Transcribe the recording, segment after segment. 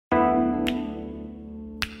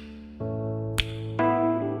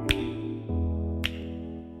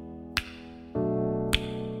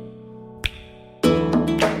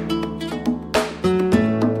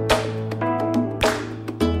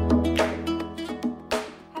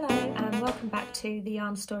to the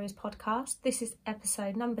Yarn Stories podcast. This is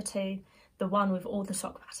episode number 2, the one with all the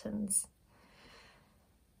sock patterns.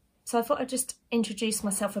 So I thought I'd just introduce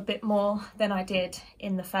myself a bit more than I did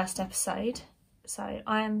in the first episode. So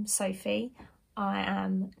I am Sophie, I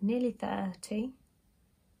am nearly 30,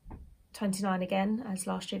 29 again, as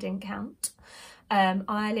last year didn't count.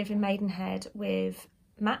 I live in Maidenhead with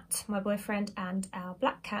Matt, my boyfriend, and our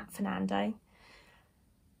black cat, Fernando.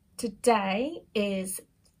 Today is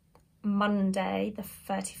Monday, the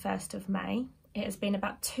 31st of May. It has been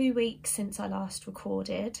about 2 weeks since I last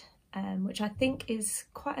recorded, which I think is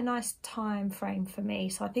quite a nice time frame for me.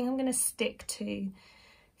 So I think I'm going to stick to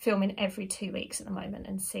filming every 2 weeks at the moment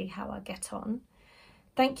and see how I get on.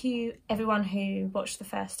 Thank you everyone who watched the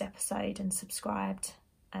first episode and subscribed.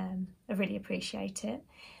 I really appreciate it.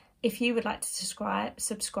 If you would like to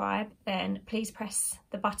subscribe, then please press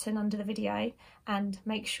the button under the video and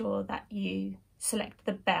make sure that you select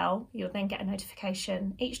the bell. You'll then get a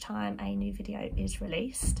notification each time a new video is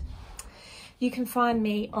released. You can find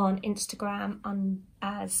me on Instagram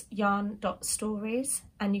as yarn.stories,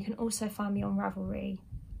 and you can also find me on Ravelry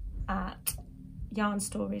at Yarn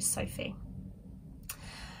Stories Sophie.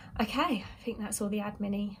 Okay, I think that's all the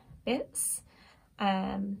admin-y bits. So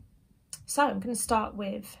I'm going to start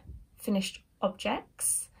with finished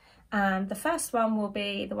objects, and the first one will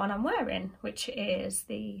be the one I'm wearing, which is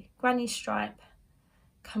the Granny Stripe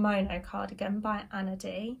Kimono cardigan by Anna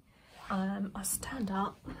D. I'll stand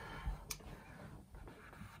up.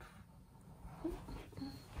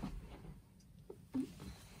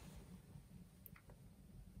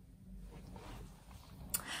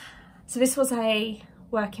 So this was a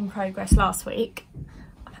work in progress last week.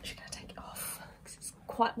 I'm actually going to take it off because it's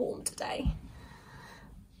quite warm today.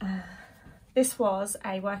 This was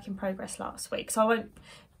a work in progress last week, so I won't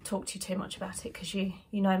talk to you too much about it because you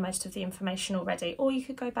know most of the information already, or you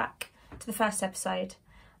could go back to the first episode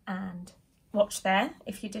and watch there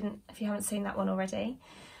if you haven't seen that one already.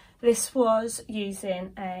 This was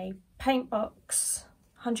using a Paintbox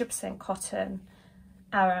 100% cotton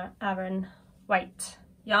Aran weight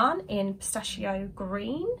yarn in Pistachio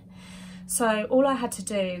green. So all I had to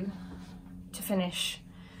do to finish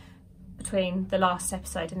between the last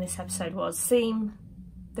episode and this episode was seam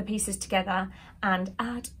the pieces together and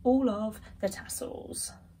add all of the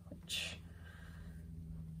tassels, which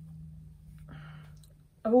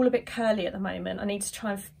are all a bit curly at the moment. I need to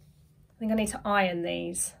I think I need to iron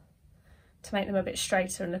these to make them a bit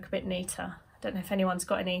straighter and look a bit neater. I don't know if anyone's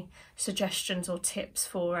got any suggestions or tips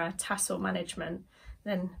for tassel management,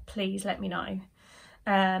 then please let me know.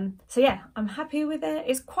 So yeah, I'm happy with it.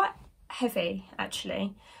 It's quite heavy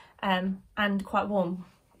actually, and quite warm,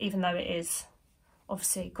 even though it is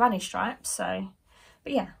obviously granny stripes. So,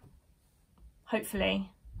 but yeah,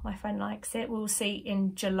 hopefully my friend likes it. We'll see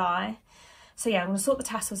in July. So yeah, I'm gonna sort the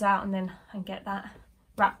tassels out and get that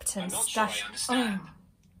wrapped and stashed. Oh,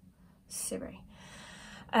 Siri.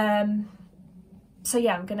 So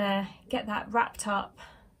yeah, I'm gonna get that wrapped up,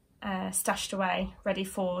 stashed away, ready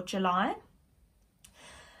for July.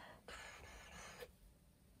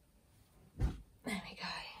 There we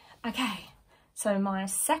go. Okay, so my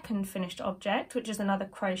second finished object, which is another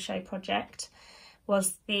crochet project,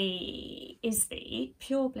 is the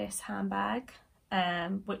Pure Bliss handbag,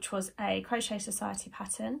 which was a Crochet Society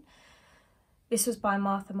pattern. This was by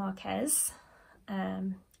Marques,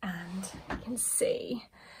 and you can see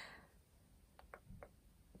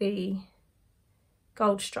the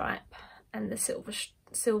gold stripe and the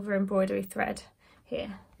silver embroidery thread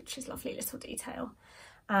here, which is lovely little detail.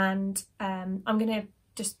 And I'm going to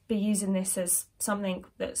just be using this as something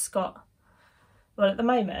that's got, well, at the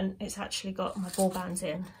moment it's actually got my ball bands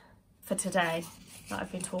in for today that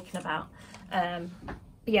I've been talking about. But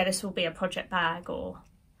yeah, this will be a project bag or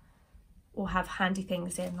have handy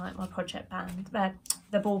things in, like my project band,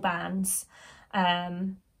 the ball bands.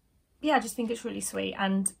 Yeah, I just think it's really sweet,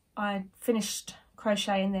 and I finished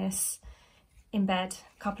crocheting this in bed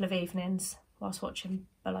a couple of evenings whilst watching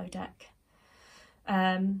Below Deck.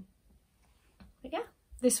 But yeah,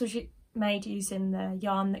 this was made using the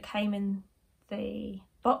yarn that came in the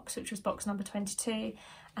box, which was box number 22,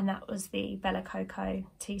 and that was the Bella Coco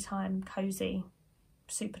Tea Time Cozy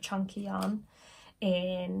super chunky yarn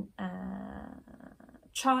in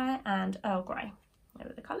Chai and Earl Grey. They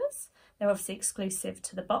were the colours. They're obviously exclusive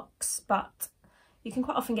to the box, but you can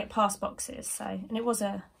quite often get past boxes. So, and it was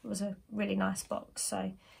a really nice box,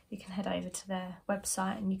 so you can head over to their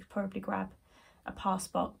website and you could probably grab a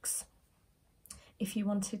past box if you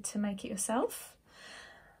wanted to make it yourself.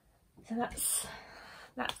 So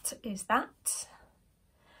that is that.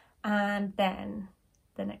 And then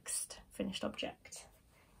the next finished object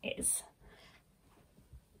is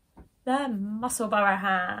the Musselburgh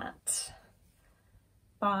hat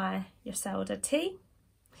by Ysolda Teague.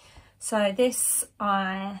 So this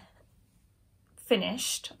I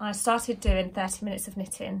finished. I started doing 30 minutes of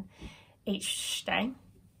knitting each day,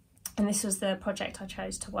 and this was the project I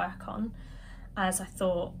chose to work on, as I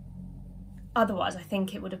thought otherwise I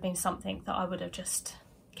think it would have been something that I would have just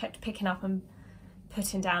kept picking up and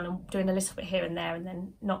putting down and doing a little bit here and there and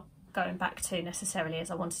then not going back to necessarily, as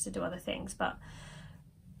I wanted to do other things. But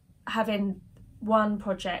having one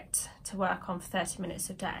project to work on for 30 minutes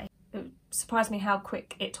a day, it surprised me how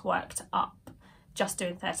quick it worked up just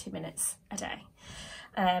doing 30 minutes a day.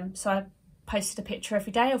 So I posted a picture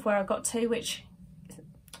every day of where I got to, which,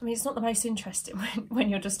 I mean, it's not the most interesting when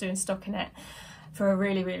you're just doing stockinette for a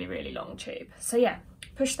really, really, really long tube. So yeah,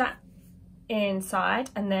 push that inside,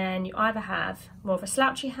 and then you either have more of a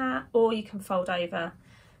slouchy hat or you can fold over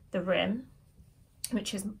the rim,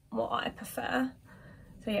 which is what I prefer.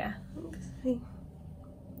 So yeah, which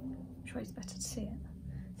way is better to see it?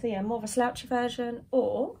 So yeah, more of a slouchy version,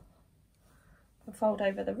 or you can fold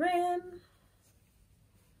over the rim.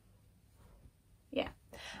 Yeah,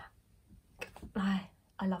 I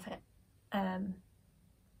love it.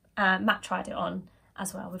 Matt tried it on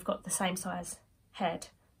as well. We've got the same size head,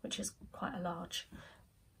 which is quite a large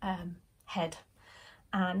head,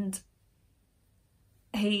 and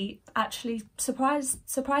he actually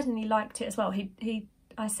surprisingly liked it as well.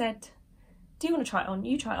 I said, do you want to try it on?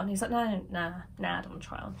 You try it on. He's like, no, I don't want to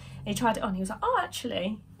try it on. And he tried it on. He was like, oh,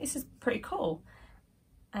 actually, this is pretty cool.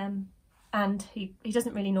 And he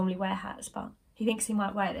doesn't really normally wear hats, but he thinks he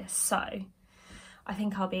might wear this. So I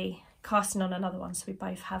think I'll be casting on another one so we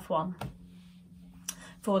both have one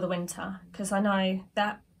for the winter, because I know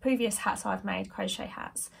that previous hats I've made, crochet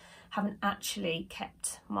hats, haven't actually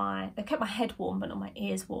kept my head warm but not my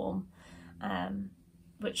ears warm,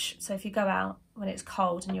 so if you go out when it's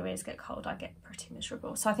cold and your ears get cold, I get pretty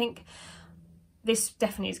miserable. So I think this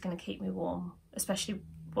definitely is going to keep me warm, especially,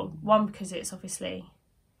 well, one, because it's obviously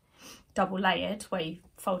double layered where you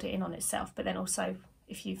fold it in on itself, but then also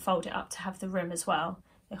if you fold it up to have the rim as well,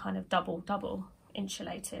 you're kind of double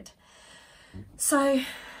insulated. So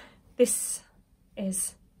this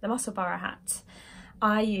is the Musselburgh hat.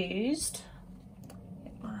 I used,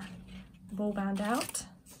 get my ball band out,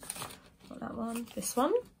 not that one, this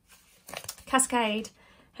one, Cascade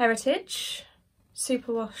Heritage,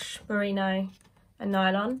 Superwash Merino and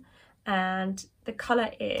Nylon, and the colour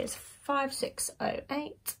is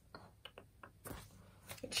 5608,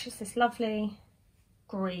 which is this lovely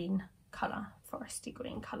green colour, foresty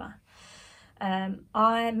green colour.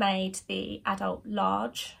 I made the adult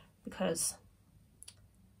large because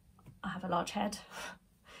I have a large head.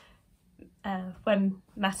 When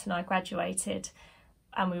Matt and I graduated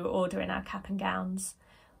and we were ordering our cap and gowns,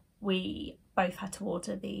 we both had to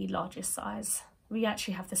order the largest size. We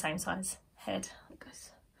actually have the same size head.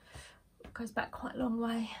 It goes back quite a long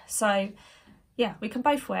way. So yeah, we can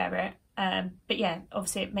both wear it. But yeah,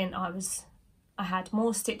 obviously it meant I had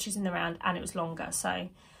more stitches in the round and it was longer. So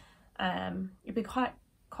it'd be quite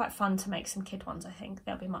fun to make some kid ones. I think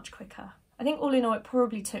they'll be much quicker. I think all in all it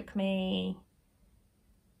probably took me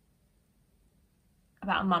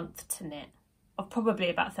about a month to knit, or probably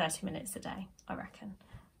about 30 minutes a day, I reckon.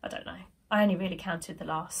 I don't know. I only really counted the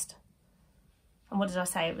last. And what did I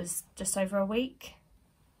say? It was just over a week,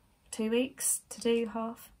 2 weeks to do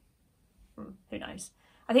half. Who knows?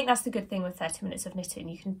 I think that's the good thing with 30 minutes of knitting.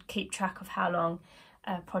 You can keep track of how long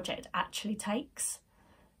a project actually takes.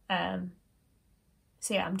 So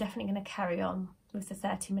yeah, I'm definitely going to carry on with the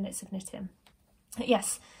 30 minutes of knitting.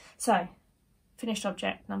 Yes, so finished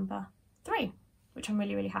object number 3, which I'm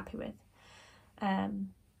really, really happy with.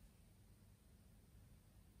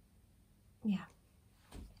 Yeah.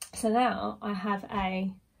 So now I have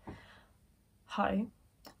a hoe,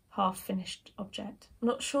 half finished object. I'm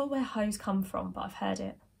not sure where hoes come from, but I've heard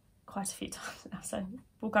it quite a few times now, so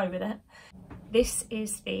we'll go with it. This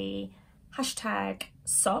is the hashtag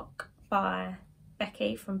sock by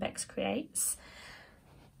Vicki from Bex Creates,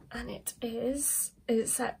 and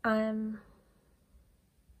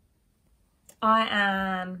I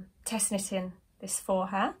am test knitting this for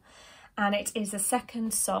her, and it is the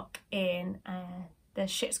second sock in the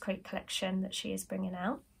Schitts collection that she is bringing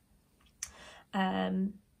out.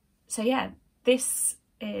 So yeah, this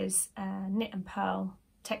is a knit and purl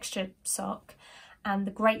textured sock, and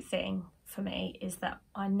the great thing for me is that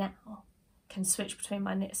I now can switch between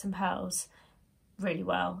my knits and purls really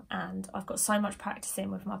well, and I've got so much practice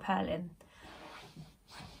in with my purling.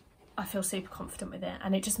 I feel super confident with it,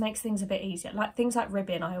 and it just makes things a bit easier. Like things like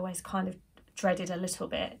ribbing, I always kind of dreaded a little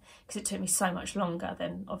bit because it took me so much longer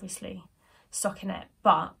than obviously stockinette,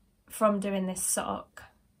 but from doing this sock,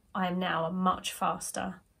 I am now a much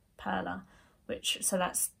faster purler, so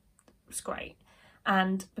that's great.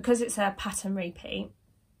 And because it's a pattern repeat,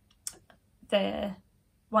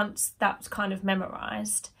 once that's kind of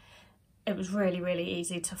memorised, it was really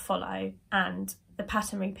easy to follow. And the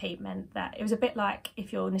pattern repeat meant that it was a bit like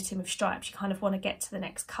if you're knitting with stripes, you kind of want to get to the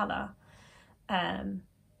next colour.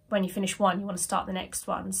 When you finish one, you want to start the next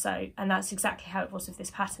one. So, and that's exactly how it was with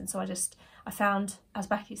this pattern. So I found, as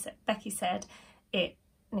Becky said, it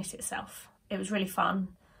knit itself. It was really fun.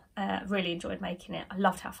 Really enjoyed making it. I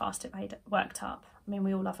loved how fast it worked up. I mean,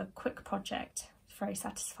 we all love a quick project. It's very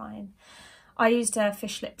satisfying. I used a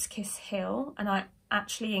Fish Lips Kiss heel, and I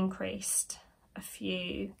actually increased a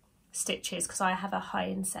few stitches because I have a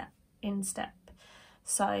high instep.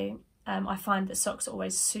 So I find that socks are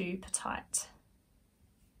always super tight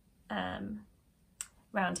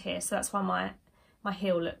round here. So that's why my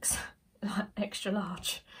heel looks like extra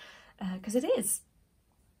large, because it is.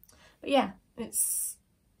 But yeah,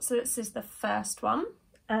 so this is the first one,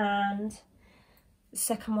 and the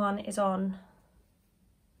second one is on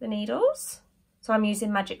the needles. So I'm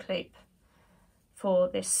using Magic Loop for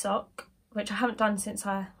this sock, which I haven't done since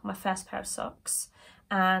my first pair of socks.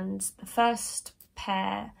 And the first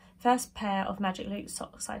pair of Magic Loop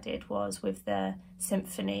socks I did was with the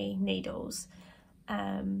Symphony needles,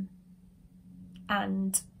 and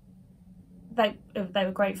they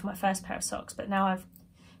were great for my first pair of socks. But now I've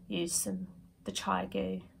used the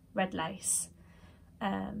Teague red lace,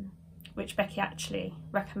 which Becky actually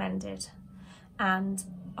recommended, and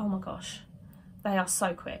oh my gosh, they are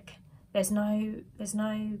so quick. There's no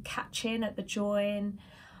catching at the join.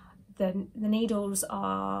 The needles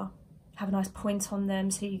have a nice point on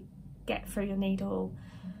them, so you get through your needle,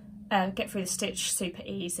 get through the stitch super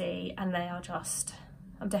easy, and they are just,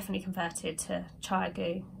 I'm definitely converted to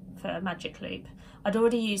Teague for Magic Loop. I'd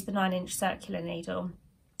already used the 9-inch circular needle,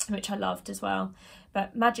 which I loved as well,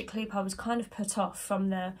 but Magic Loop I was kind of put off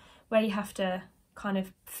from where you have to kind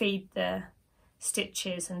of feed the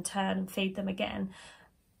stitches and turn and feed them again.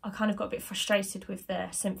 I kind of got a bit frustrated with the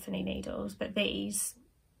Symphony needles, but these,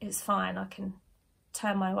 it's fine. I can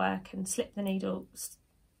turn my work and slip the needles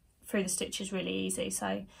through the stitches really easy.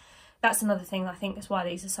 So that's another thing I think is why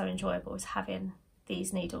these are so enjoyable, is having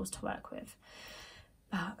these needles to work with.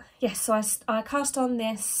 But yes, so I cast on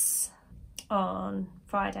this on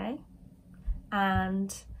Friday,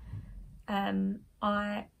 and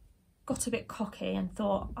I got a bit cocky and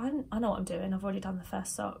thought, I know what I'm doing. I've already done the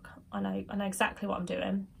first sock. I know exactly what I'm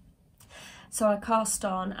doing. So I cast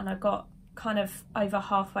on, and I got kind of over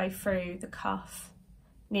halfway through the cuff,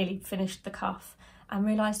 nearly finished the cuff, and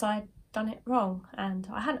realised I'd done it wrong, and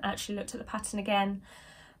I hadn't actually looked at the pattern again.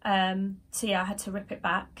 So yeah, I had to rip it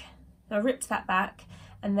back. So I ripped that back,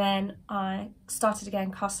 and then I started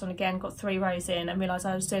again, cast on again, got 3 rows in, and realised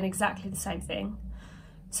I was doing exactly the same thing.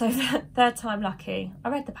 So third time lucky, I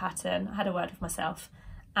read the pattern, I had a word with myself,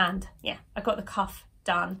 and yeah, I got the cuff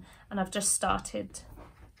done, and I've just started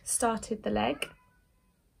the leg.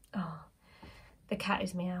 Oh, the cat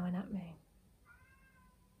is meowing at me.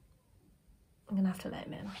 I'm gonna have to let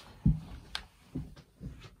him in.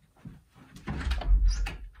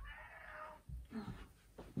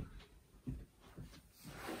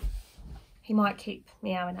 He might keep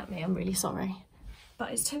meowing at me, I'm really sorry.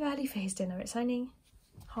 But it's too early for his dinner, it's only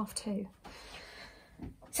 2:30.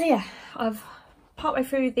 So yeah, I've partway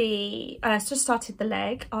through just started the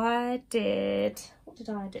leg. What did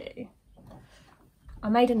I do? I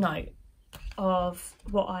made a note of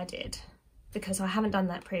what I did, because I haven't done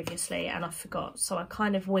that previously and I forgot. So I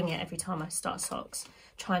kind of wing it every time I start socks,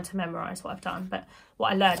 trying to memorise what I've done. But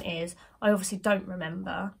what I learned is I obviously don't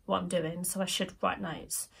remember what I'm doing, so I should write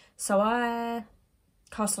notes. So I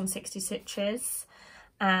cast on 60 stitches,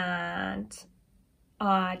 and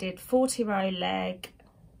I did 40 row leg,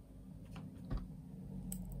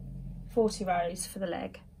 40 rows for the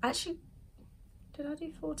leg. Actually, did I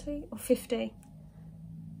do 40 or 50?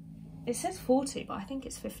 It says 40, but I think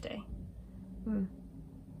it's 50.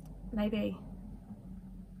 Maybe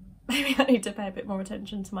I need to pay a bit more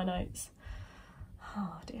attention to my notes.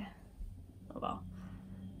 Oh dear. Oh well.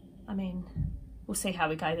 I mean, we'll see how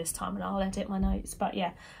we go this time, and I'll edit my notes, but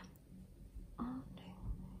yeah.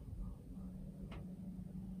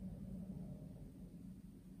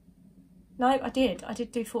 No, I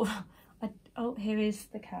did do 4. Oh, here is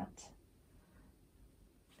the cat.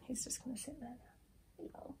 He's just going to sit there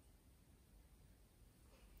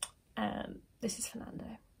now. This is Fernando.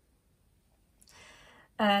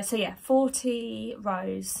 So yeah, 40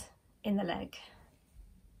 rows in the leg.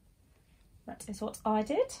 That is what I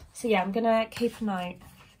did. So yeah, I'm going to keep a note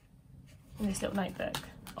in this little notebook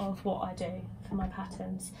of what I do for my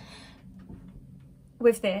patterns.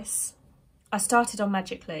 With this, I started on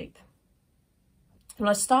Magic Loop. And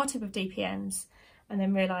I started with DPNs and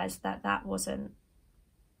then realised that that wasn't,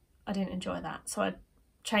 I didn't enjoy that. So I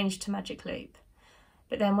changed to Magic Loop.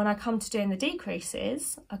 But then when I come to doing the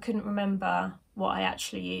decreases, I couldn't remember what I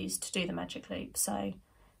actually used to do the Magic Loop. So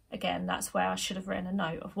again, that's where I should have written a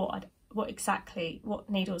note of what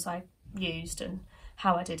needles I used and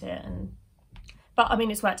how I did it. But I mean,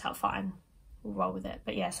 it's worked out fine. We'll roll with it.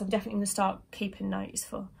 But yes, I'm definitely going to start keeping notes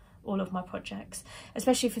for all of my projects,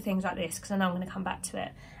 especially for things like this, because I know I'm going to come back to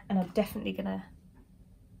it, and I'm definitely going to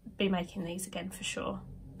be making these again for sure,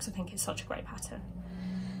 because I think it's such a great pattern.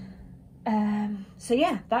 So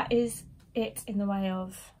yeah, that is it in the way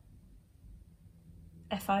of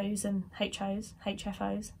FOs and HOs,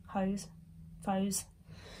 HFOs, hos, foes.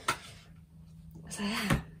 So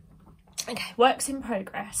yeah. Okay, works in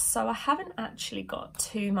progress. So I haven't actually got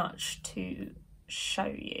too much to show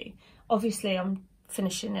you. Obviously I'm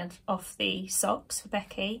finishing off the socks for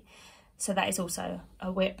Becky, so that is also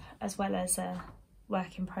a whip as well as a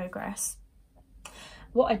work in progress.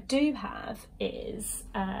 What I do have is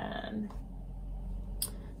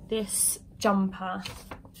this jumper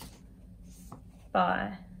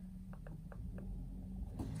by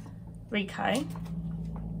Rico,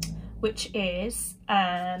 which is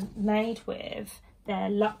made with their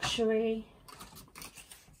luxury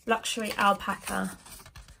alpaca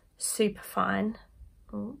Superfine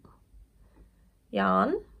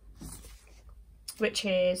yarn, which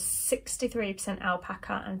is 63%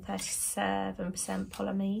 alpaca and 37%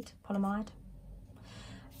 polyamide.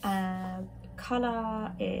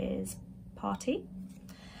 Colour is Party,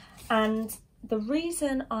 and the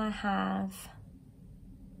reason I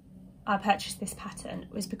purchased this pattern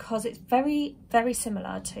was because it's very, very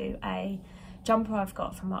similar to a jumper I've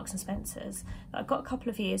got from Marks and Spencer's that I got a couple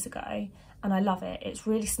of years ago, and I love it. It's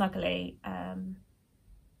really snuggly, and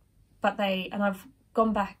I've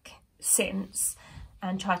gone back since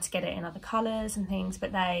and tried to get it in other colours and things,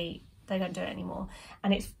 but they don't do it anymore,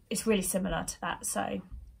 and it's really similar to that. So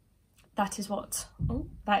that's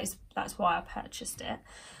why I purchased it.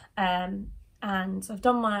 And I've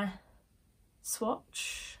done my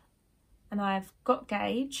swatch, and I've got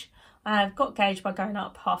gauge. I've got gauge by going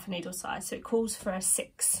up half a needle size, so it calls for a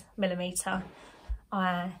 6mm.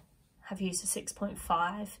 I have used a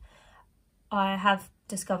 6.5. I have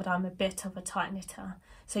discovered I'm a bit of a tight knitter,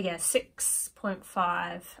 so yeah,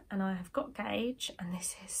 6.5, and I have got gauge, and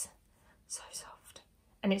this is so soft,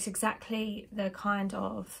 and it's exactly the kind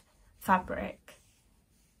of fabric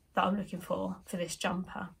that I'm looking for this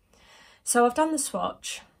jumper. So I've done the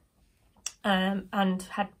swatch, and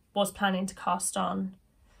was planning to cast on,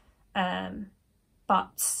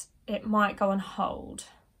 but it might go on hold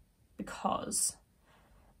because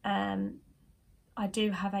I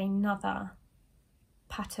do have another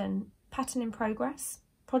pattern in progress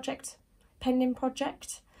pending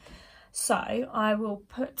project. So I will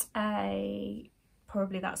put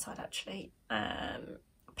probably that side actually,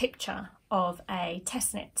 picture of a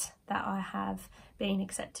test knit that I have been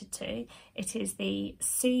accepted to. It is the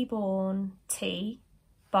Seaborn tee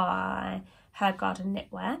by Herb Garden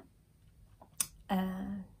Knitwear.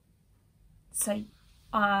 So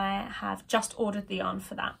I have just ordered the yarn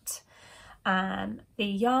for that. The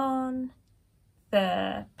yarn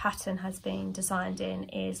the pattern has been designed in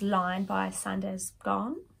is Line by Sanders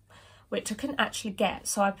Garn, which I couldn't actually get,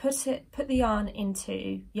 so I put the yarn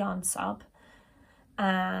into Yarn Sub,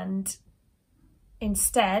 and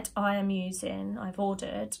instead I've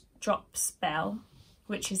ordered Drop Spell,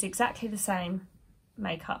 which is exactly the same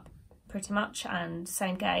makeup pretty much and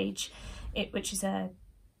same gauge, which is a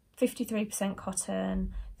 53%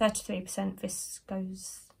 cotton, 33%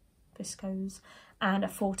 viscose and a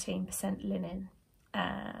 14% linen.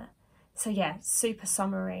 So yeah, super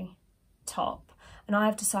summery top, and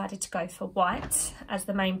I've decided to go for white as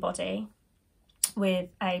the main body with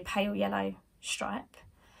a pale yellow stripe.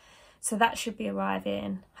 So that should be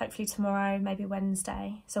arriving hopefully tomorrow, maybe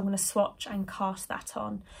Wednesday. So I'm going to swatch and cast that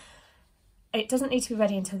on. It doesn't need to be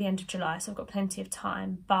ready until the end of July, so I've got plenty of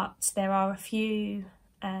time, but there are a few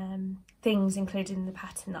things included in the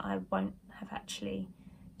pattern that I won't have actually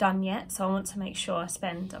done yet, so I want to make sure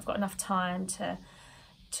I've got enough time to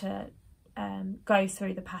go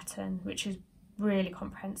through the pattern, which is really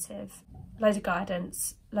comprehensive, loads of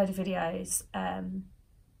guidance, load of videos,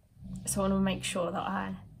 so I want to make sure that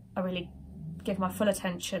I really give my full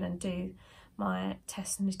attention and do my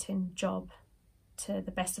test knitting job to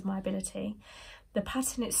the best of my ability. The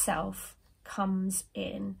pattern itself comes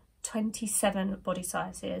in 27 body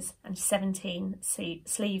sizes and 17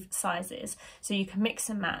 sleeve sizes, so you can mix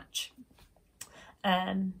and match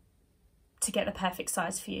to get the perfect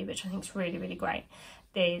size for you, which I think is really, really great.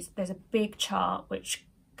 There's a big chart which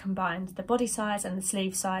combines the body size and the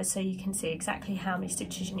sleeve size, so you can see exactly how many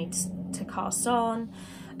stitches you need to cast on,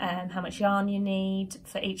 how much yarn you need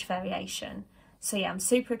for each variation. So yeah, I'm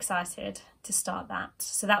super excited to start that.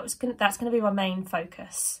 So that's going to be my main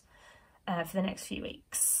focus for the next few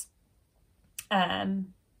weeks.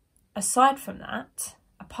 Aside from that,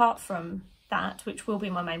 apart from that, which will be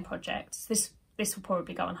my main project, this will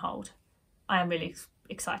probably go on hold. I am really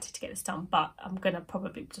excited to get this done, but I'm going to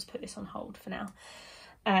probably just put this on hold for now.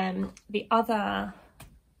 The other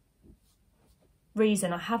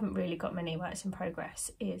reason I haven't really got many works in progress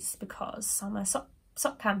is because summer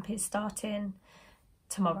sock camp is starting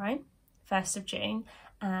tomorrow, 1st of June,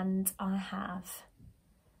 and I have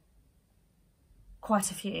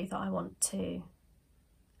quite a few that I want to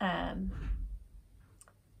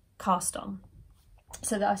cast on.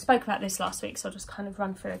 So that I spoke about this last week, so I'll just kind of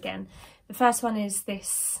run through again. The first one is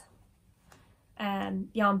this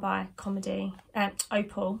yarn by Comedy,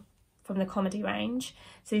 Opal from the Comedy range.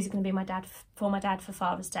 So these are going to be my dad for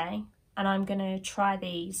Father's Day, and I'm going to try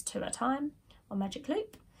these 2 at a time on Magic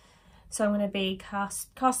Loop. So I'm going to be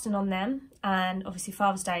casting on them, and obviously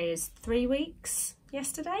Father's Day is 3 weeks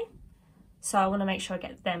yesterday, so I want to make sure I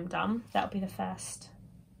get them done. That'll be the first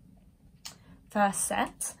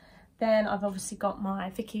set. Then I've obviously got my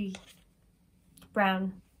Vicki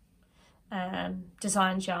brown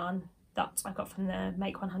designs yarn that I got from the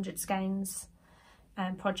Make 100 Skeins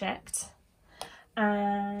project,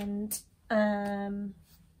 and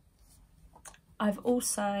I've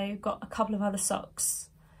also got a couple of other socks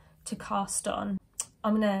to cast on.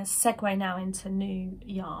 I'm going to segue now into new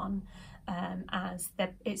yarn, as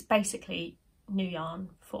it's basically new yarn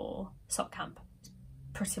for sock camp. It's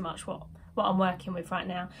pretty much what I'm working with right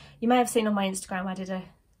now. You may have seen on my Instagram I did a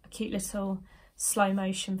cute little slow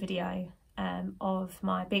motion video of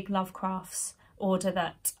my big Love Crafts order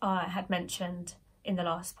that I had mentioned in the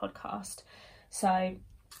last podcast. So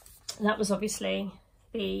that was obviously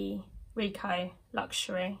the Rico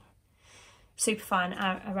Luxury Superfine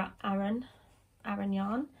Aran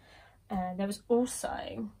yarn. There was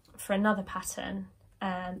also, for another pattern,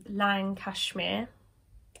 Lang Cashmere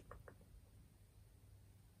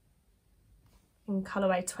in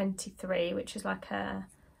colourway 23, which is like a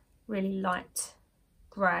really light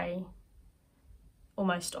grey,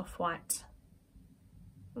 almost off-white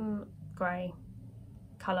grey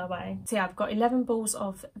colourway. So yeah, I've got 11 balls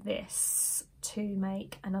of this to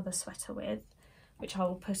make another sweater with, which I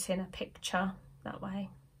will put in a picture that way.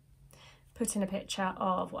 Put in a picture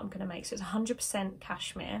of what I'm going to make. So it's 100%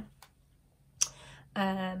 cashmere.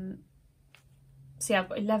 So yeah, I've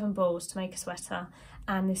got 11 balls to make a sweater,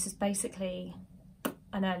 and this is basically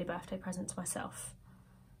an early birthday present to myself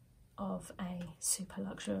of a super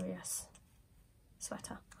luxurious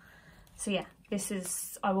sweater. So yeah,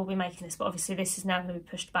 I will be making this, but obviously this is now going to be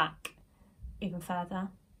pushed back even further.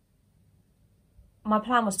 My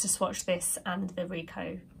plan was to swatch this and the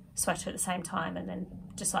Rico sweater at the same time and then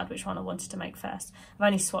decide which one I wanted to make first. I've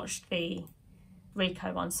only swatched the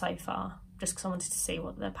Rico one so far, just because I wanted to see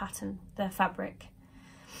what the pattern, the fabric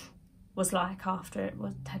was like after it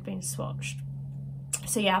had been swatched.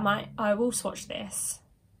 So yeah, I will swatch this,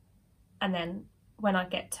 and then when I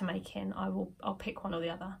get to making, I'll pick one or the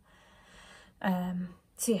other.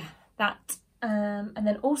 So yeah, that, and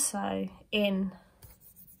then also in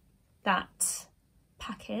that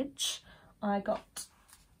package, I got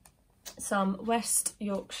some West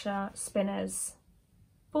Yorkshire Spinners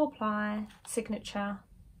 4-ply signature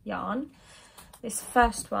yarn. This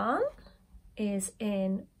first one is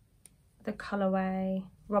in the colourway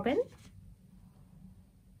Robin,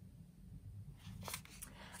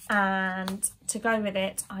 and to go with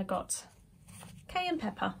it I got Cayenne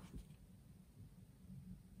pepper.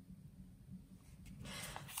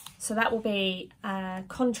 So that will be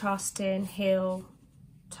contrasting heel,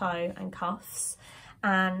 toe and cuffs,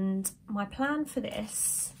 and my plan for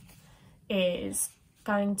this is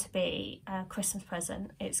going to be a Christmas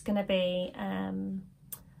present. It's going to be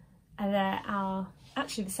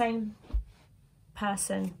actually the same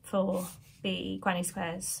person for the Granny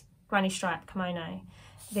Stripe kimono.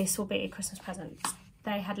 This will be a Christmas present.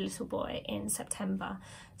 They had a little boy in September,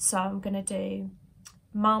 so I'm going to do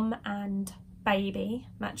mum and baby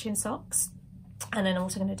matching socks, and then I'm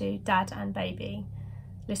also going to do dad and baby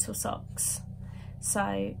little socks.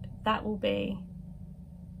 So that will be,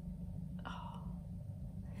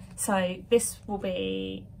 so this will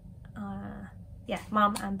be yeah,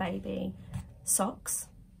 mum and baby socks,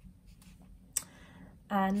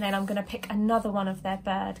 and then I'm going to pick another one of their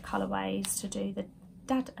bird colourways to do the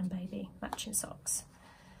dad and baby matching socks.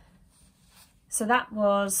 So that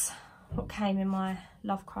was what came in my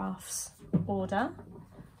Lovecrafts order.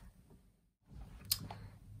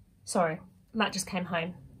 Sorry, Matt just came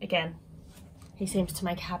home again. He seems to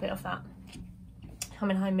make a habit of that.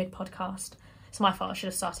 Coming home mid-podcast. It's my fault, I should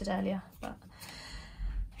have started earlier. But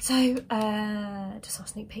so, just a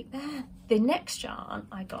sneak peek there. The next yarn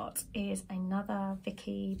I got is another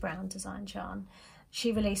Vicki Brown designed yarn.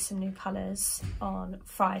 She released some new colours on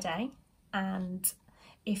Friday, and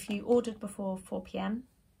if you ordered before 4 PM,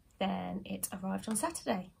 then it arrived on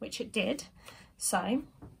Saturday, which it did. So,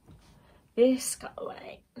 this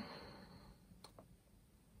colourway.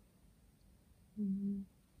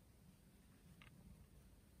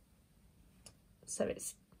 So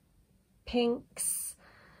it's pinks,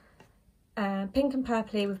 pink and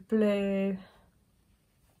purpley with blue,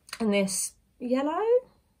 and this yellow,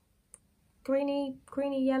 greeny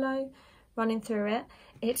yellow running through it.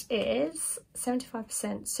 It is 75%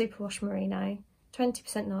 superwash merino,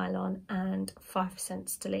 20% nylon and 5%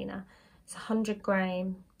 stellina. It's 100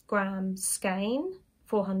 grams skein,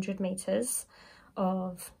 400 meters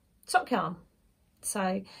of sock yarn.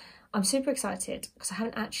 So I'm super excited because I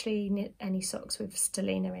haven't actually knit any socks with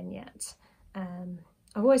stellina in yet.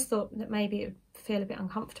 I've always thought that maybe it would feel a bit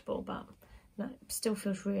uncomfortable, but no, it still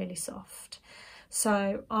feels really soft.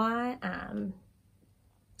 So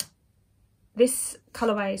this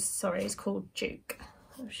colourway, sorry, is called Duke.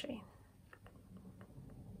 I'll show you.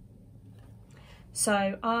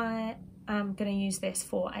 So I am going to use this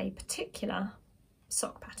for a particular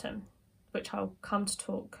sock pattern, which I'll come to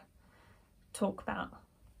talk about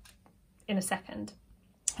in a second.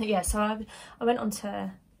 But yeah, so I went onto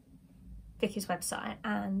Vicki's website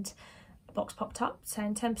and a box popped up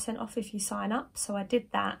saying 10% off if you sign up. So I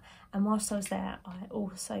did that, and whilst I was there, I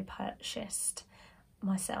also purchased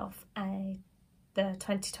myself the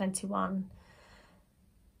 2021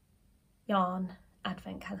 yarn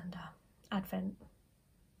advent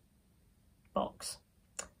box,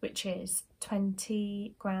 which is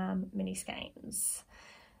 20 gram mini skeins,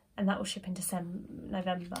 and that will ship in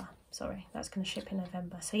November. Sorry, that's going to ship in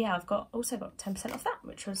November. So yeah, I've also got 10% off that,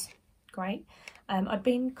 which was great. I'd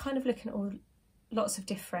been kind of looking at lots of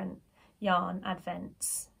different yarn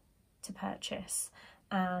advents to purchase,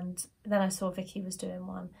 and then I saw Vicki was doing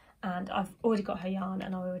one, and I've already got her yarn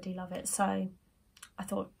and I already love it, so I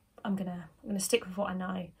thought I'm gonna stick with what I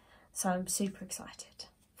know. So I'm super excited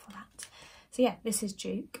for that. So yeah, this is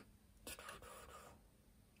Duke,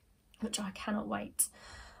 which I cannot wait.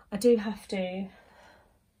 I do have to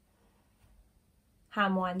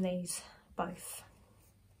hand wind these both.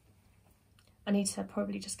 I need to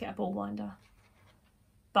probably just get a ball winder,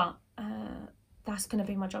 but that's going to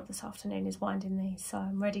be my job this afternoon, is winding these, so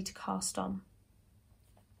I'm ready to cast on.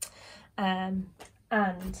 And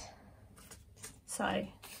so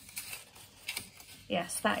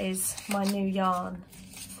yes, that is my new yarn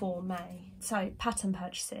for May. So pattern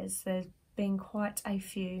purchases, there's been quite a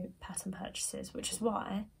few pattern purchases, which is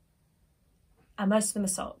why, and most of them are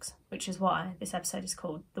socks, which is why this episode is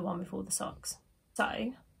called The One With All the Socks.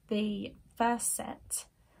 So the first set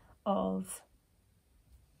of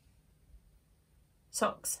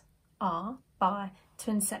socks are by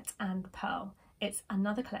Twinset and Pearl. It's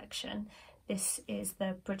another collection. This is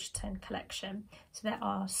the Bridgeton collection. So there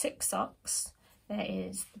are 6 socks. There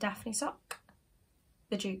is the Daphne sock,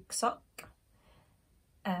 the Duke sock,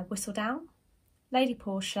 Whistledown, Lady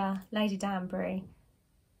Portia, Lady Danbury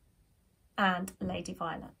and Lady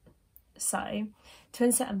Violet. So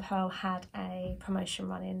Twinset and Pearl had a promotion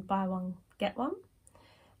running, buy one get one,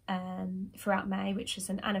 throughout May, which is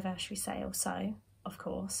an anniversary sale. So of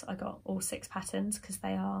course I got all 6 patterns because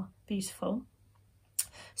they are beautiful.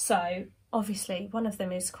 So obviously one of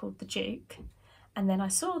them is called the Duke, and then I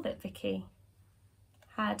saw that Vicki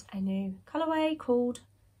had a new colourway called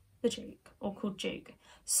the Duke, or called Duke,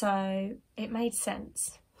 so it made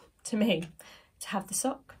sense to me to have the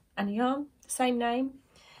sock and a yarn, the same name.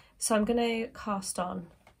 So I'm going to cast on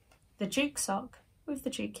the Duke sock with the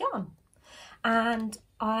Duke yarn, and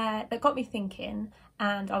that got me thinking,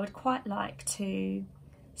 and I would quite like to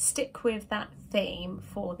stick with that theme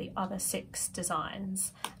for the other 6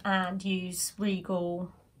 designs and use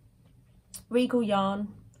regal yarn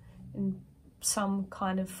in some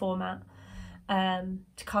kind of format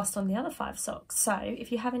to cast on the other 5 socks. So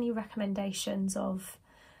if you have any recommendations of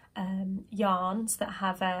yarns that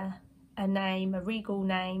have a name, a regal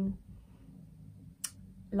name,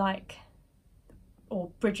 like,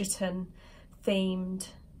 or Bridgeton themed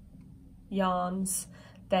yarns,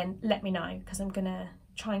 then let me know, because I'm gonna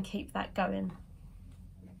try and keep that going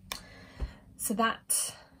So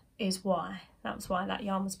that was why that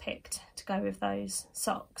yarn was picked to go with those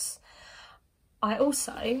socks. I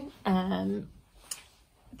also,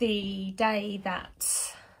 the day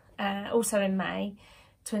that, also in May,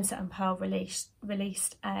 Twinset and Pearl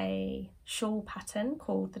released a shawl pattern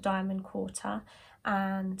called the Diamond Quarter,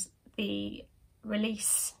 and the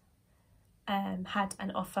release had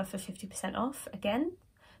an offer for 50% off again.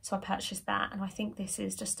 So I purchased that, and I think this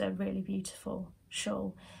is just a really beautiful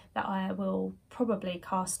shawl that I will probably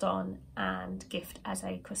cast on and gift as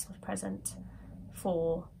a Christmas present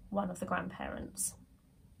for one of the grandparents.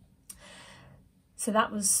 So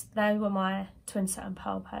they were my Twinset and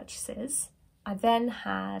Pearl purchases. I then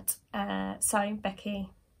had Becky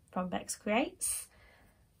from Bex Creates,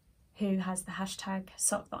 who has the hashtag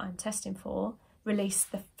sock that I'm testing for,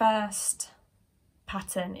 released the first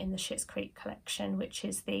pattern in the Schitt's Creek collection, which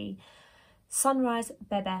is the Sunrise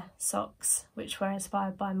Bebe socks, which were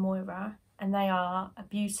inspired by Moira, and they are a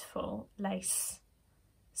beautiful lace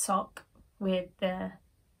sock with the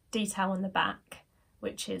detail on the back,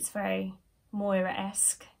 which is very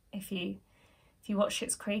Moira-esque. If you watch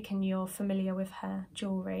Schitt's Creek and you're familiar with her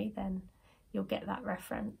jewellery, then you'll get that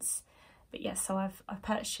reference. But yes, so I've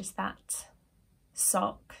purchased that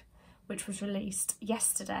sock, which was released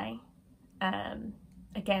yesterday,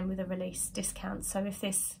 again with a release discount. So if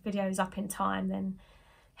this video is up in time, then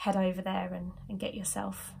head over there and get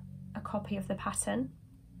yourself a copy of the pattern.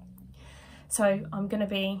 So I'm going to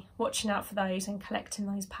be watching out for those and collecting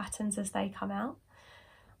those patterns as they come out.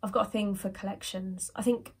 I've got a thing for collections. I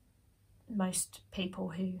think most people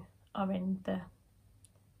who are in the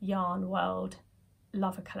yarn world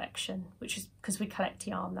love a collection, which is because we collect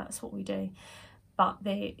yarn, that's what we do. But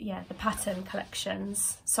the pattern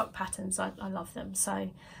collections, sock patterns, I love them.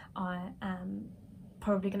 So I am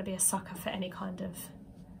probably going to be a sucker for any kind of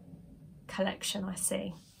collection I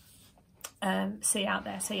see out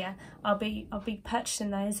there. So yeah, I'll be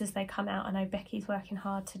purchasing those as they come out. I know Becky's working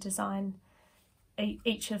hard to design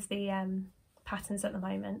each of the patterns at the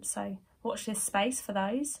moment, so watch this space for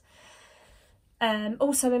those.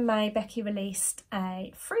 Also in May, Becky released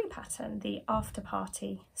a free pattern, the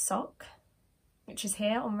Afterparty sock, which is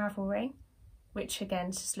here on Ravelry, which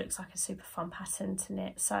again just looks like a super fun pattern to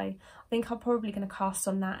knit. So I think I'm probably going to cast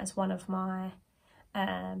on that as one of my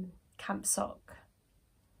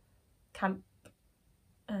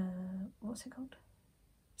what's it called?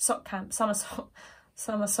 Sock camp, summer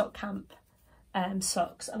sock camp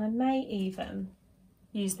socks. And I may even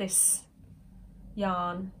use this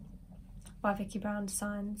yarn by Vicki Brown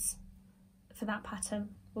Designs for that pattern.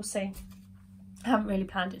 We'll see. I haven't really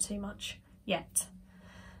planned it too much yet.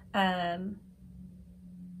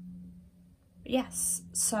 Yes,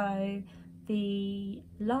 so the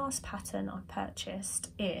last pattern I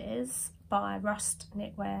purchased is by Rust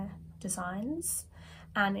Knitwear Designs,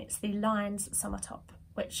 and it's the Lines Summertop,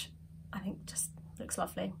 which I think just looks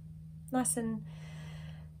lovely.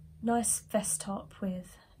 Nice vest top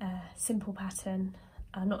with a simple pattern.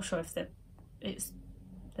 I'm not sure if the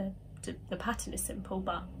pattern is simple,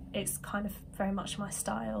 but it's kind of very much my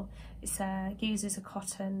style. It uses a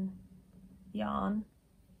cotton yarn,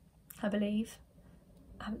 I believe.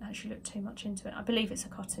 I haven't actually looked too much into it. I believe it's a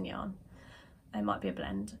cotton yarn. It might be a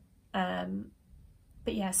blend.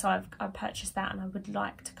 But yeah, so I've purchased that, and I would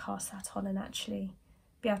like to cast that on and actually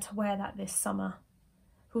be able to wear that this summer.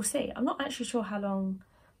 We'll see. I'm not actually sure how long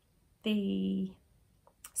the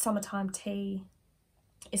summertime tea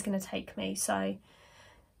is going to take me, so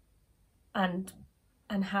and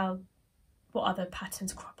what other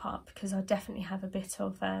patterns crop up, because I definitely have a bit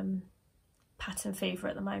of pattern fever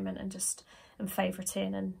at the moment, and just am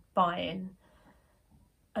favouriting and buying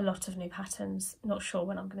a lot of new patterns. Not sure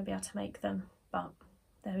when I'm going to be able to make them, but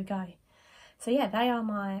there we go. So yeah, they are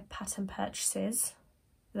my pattern purchases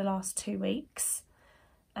for the last 2 weeks.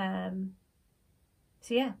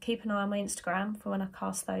 So yeah, keep an eye on my Instagram for when I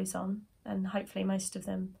cast those on, and hopefully a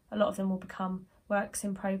lot of them will become works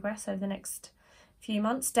in progress over the next few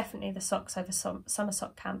months. Definitely the socks over summer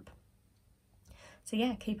sock camp. So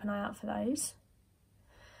yeah, keep an eye out for those.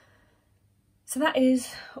 So that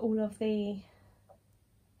is all of the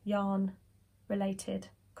yarn related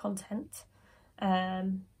content.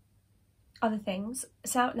 Other things.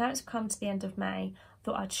 So now it's come to the end of May, I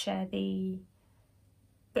thought I'd share the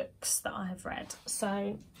books that I have read.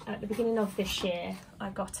 So at the beginning of this year, I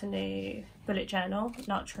got a new bullet journal,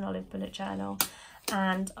 Natra and Olive bullet journal,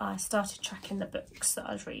 and I started tracking the books that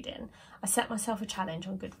I was reading. I set myself a challenge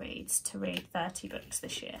on Goodreads to read 30 books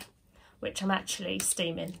this year, which I'm actually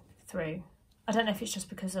steaming through. I don't know if it's just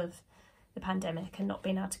because of the pandemic and not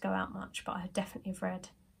being able to go out much, but I definitely have read.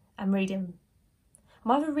 I'm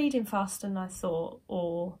I'm either reading faster than I thought,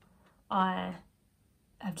 or I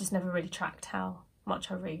have just never really tracked how much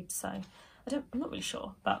I read, so I'm not really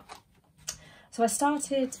sure. But so I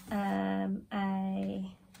started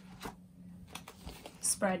a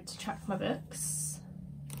spread to track my books.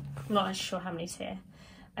 I'm not actually sure how many's here,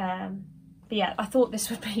 but yeah, I thought this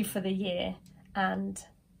would be for the year, and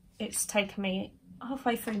it's taken me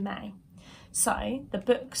halfway through May. So the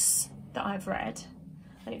books that I've read,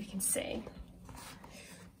 I don't know if you can see.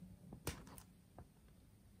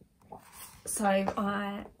 So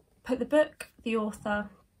I put the book, the author,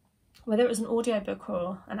 whether it was an audiobook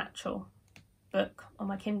or an actual book on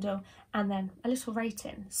my Kindle, and then a little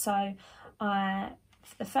rating. So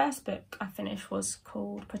the first book I finished was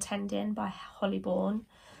called Pretending by Hollyborn,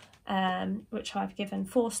 which I've given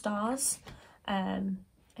 4 stars.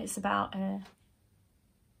 It's about a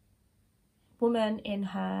woman in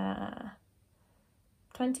her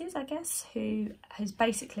 20s, I guess, who is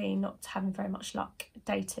basically not having very much luck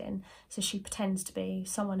dating, so she pretends to be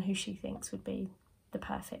someone who she thinks would be the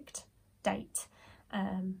perfect date.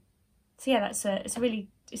 So yeah, it's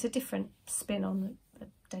a different spin on a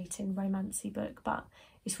dating romancy book, but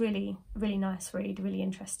it's really nice read, really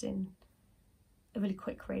interesting, a really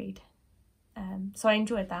quick read. So I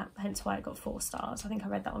enjoyed that, hence why it got 4 stars. I think I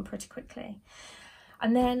read that one pretty quickly.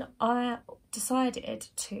 And then I decided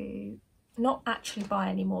to not actually buy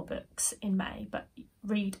any more books in May, but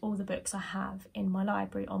read all the books I have in my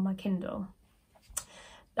library on my Kindle.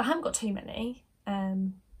 I haven't got too many,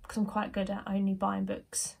 because I'm quite good at only buying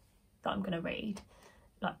books that I'm going to read,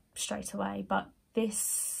 like, straight away. But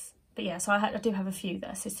yeah, so I do have a few that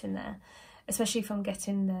are sitting there, especially if I'm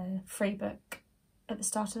getting the free book at the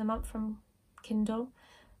start of the month from Kindle,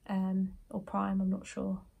 or Prime, I'm not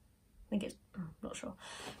sure. I'm not sure,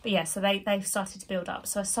 but yeah, so they've started to build up.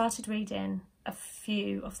 So I started reading a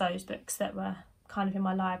few of those books that were kind of in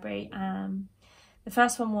my library. The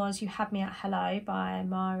first one was You Had Me at Hello by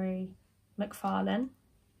Mari McFarlane,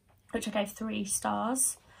 which I gave 3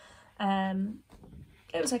 stars.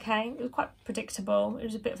 It was okay. It was quite predictable. It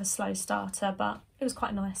was a bit of a slow starter, but it was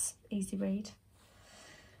quite a nice, easy read.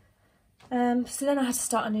 So then I had to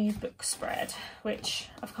start a new book spread, which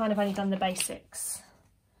I've kind of only done the basics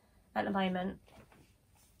at the moment.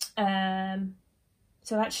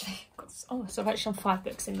 So I've actually done 5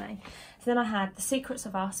 books in May. So then I had The Secrets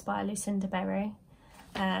of Us by Lucinda Berry,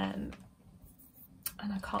 and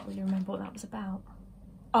I can't really remember what that was about.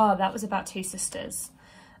 Oh, that was about 2 sisters.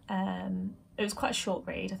 It was quite a short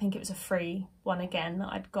read. I think it was a free one again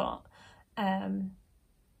that I'd got.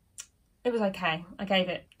 It was okay. I gave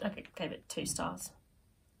it 2 stars.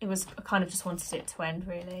 I kind of just wanted it to end,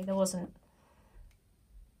 really. It wasn't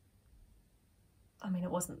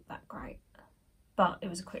that great, but it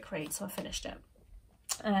was a quick read, so I finished it.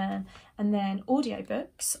 And then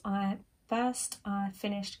audiobooks, I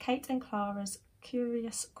finished Kate and Clara's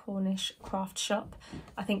Curious Cornish Craft Shop.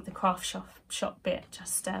 I think the craft shop bit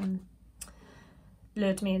just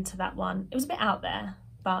lured me into that one. It was a bit out there,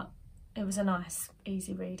 but it was a nice,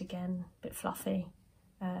 easy read again, a bit fluffy.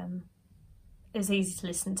 It was easy to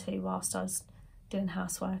listen to whilst I was doing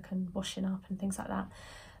housework and washing up and things like that.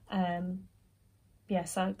 Yeah,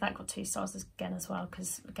 so that got 2 stars again as well,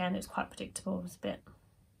 because again, it was quite predictable. It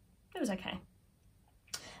was okay.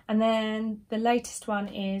 And then the latest one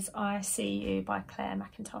is I See You by Claire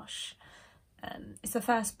Mackintosh. It's the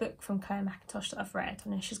first book from Claire Mackintosh that I've read. I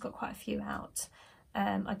know she's got quite a few out.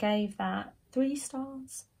 I gave that 3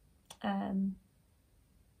 stars.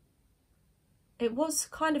 It was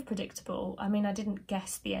kind of predictable. I mean, I didn't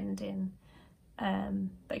guess the ending,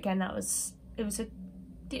 but again,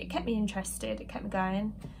 it kept me interested, it kept me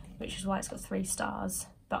going, which is why it's got 3 stars,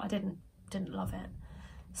 but I didn't love it.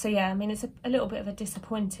 So yeah, I mean, it's a little bit of a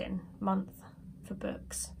disappointing month for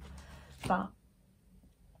books, but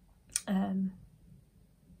I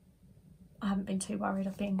haven't been too worried.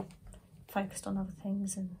 I've been focused on other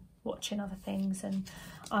things and watching other things, and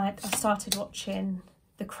I started watching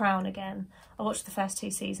The Crown again. I watched the first 2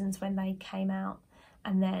 seasons when they came out,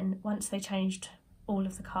 and then once they changed all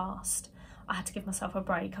of the cast, I had to give myself a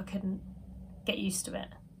break. I couldn't get used to it.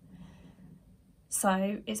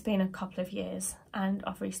 So it's been a couple of years and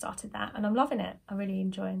I've restarted that, and I'm loving it. I'm really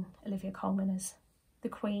enjoying Olivia Colman as the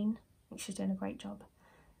Queen. I think she's doing a great job.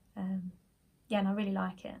 Yeah, and I really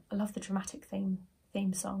like it. I love the dramatic theme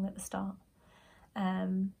song at the start.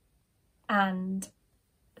 And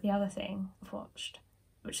the other thing I've watched,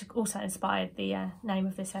 which also inspired the name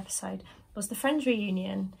of this episode, was the Friends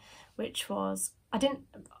reunion, which was, I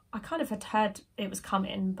kind of had heard it was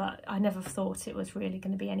coming, but I never thought it was really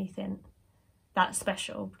going to be anything that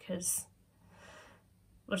special, because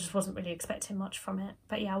I just wasn't really expecting much from it.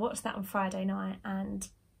 But yeah, I watched that on Friday night and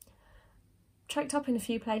choked up in a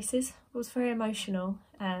few places. It was very emotional.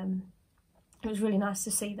 It was really nice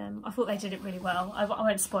to see them. I thought they did it really well. I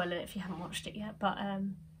won't spoil it if you haven't watched it yet, but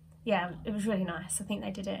yeah, it was really nice. I think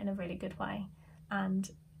they did it in a really good way and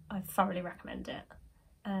I thoroughly recommend it.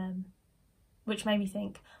 Which made me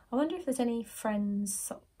think, I wonder if there's any Friends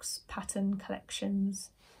socks pattern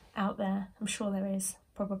collections out there. I'm sure there is,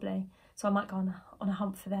 probably. So I might go on a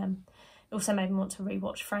hunt for them. It also made me want to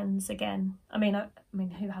rewatch Friends again. I mean,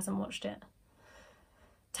 who hasn't watched it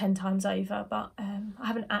 10 times over? But I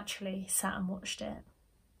haven't actually sat and watched it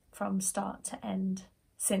from start to end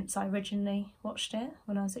since I originally watched it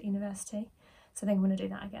when I was at university. So I think I'm going to do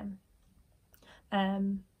that again.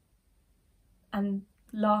 And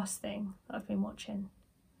last thing that I've been watching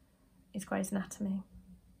is Grey's Anatomy.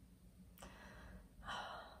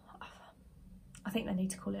 I think they need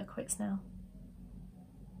to call it a quits now.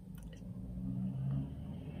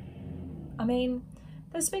 I mean,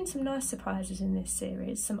 there's been some nice surprises in this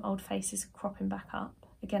series, some old faces cropping back up.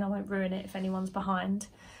 Again, I won't ruin it if anyone's behind,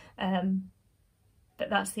 but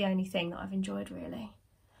that's the only thing that I've enjoyed really.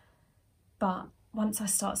 But once I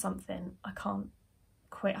start something, I can't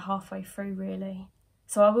quit halfway through really.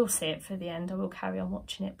 So I will see it for the end, I will carry on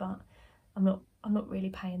watching it, but I'm not really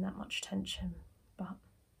paying that much attention. But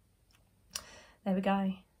there we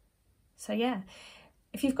go. So yeah,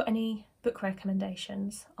 if you've got any book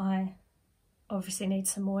recommendations, I obviously need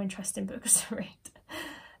some more interesting books to read,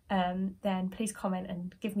 then please comment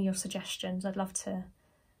and give me your suggestions. I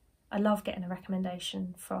love getting a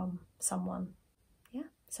recommendation from someone. Yeah,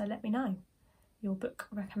 so let me know your book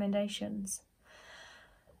recommendations.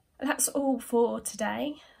 That's all for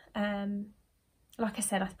today. Like I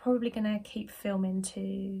said, I'm probably going to keep filming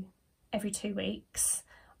to every 2 weeks.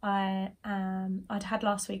 I'd had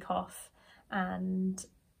last week off,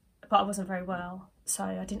 but I wasn't very well, so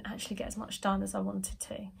I didn't actually get as much done as I wanted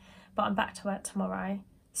to. But I'm back to work tomorrow,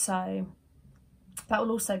 so that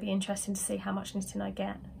will also be interesting to see how much knitting I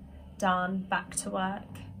get done back to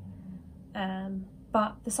work.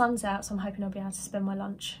 But the sun's out, so I'm hoping I'll be able to spend my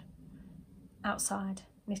lunch outside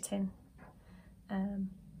knitting.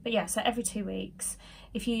 But yeah, so every 2 weeks.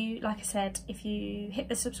 If you, like I said, if you hit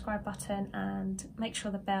the subscribe button and make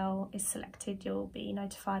sure the bell is selected, you'll be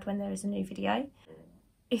notified when there is a new video.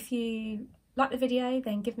 If you like the video,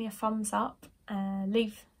 then give me a thumbs up,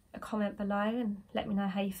 leave a comment below and let me know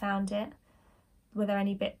how you found it. Were there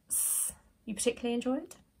any bits you particularly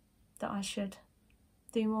enjoyed that I should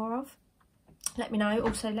do more of? Let me know.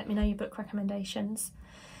 Also, let me know your book recommendations.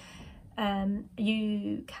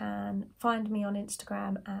 You can find me on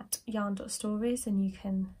Instagram at yarn.stories and you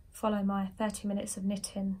can follow my 30 minutes of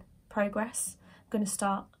knitting progress. I'm going to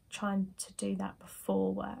start trying to do that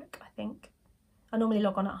before work, I think. I normally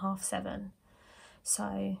log on at 7:30,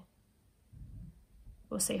 so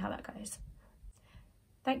we'll see how that goes.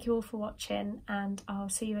 Thank you all for watching and I'll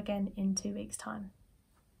see you again in 2 weeks' time.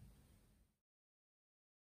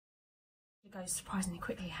 It goes surprisingly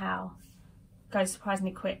quickly how...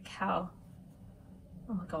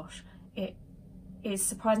 oh my gosh, it is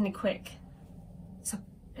surprisingly quick.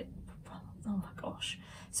 Oh my gosh,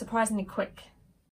 surprisingly quick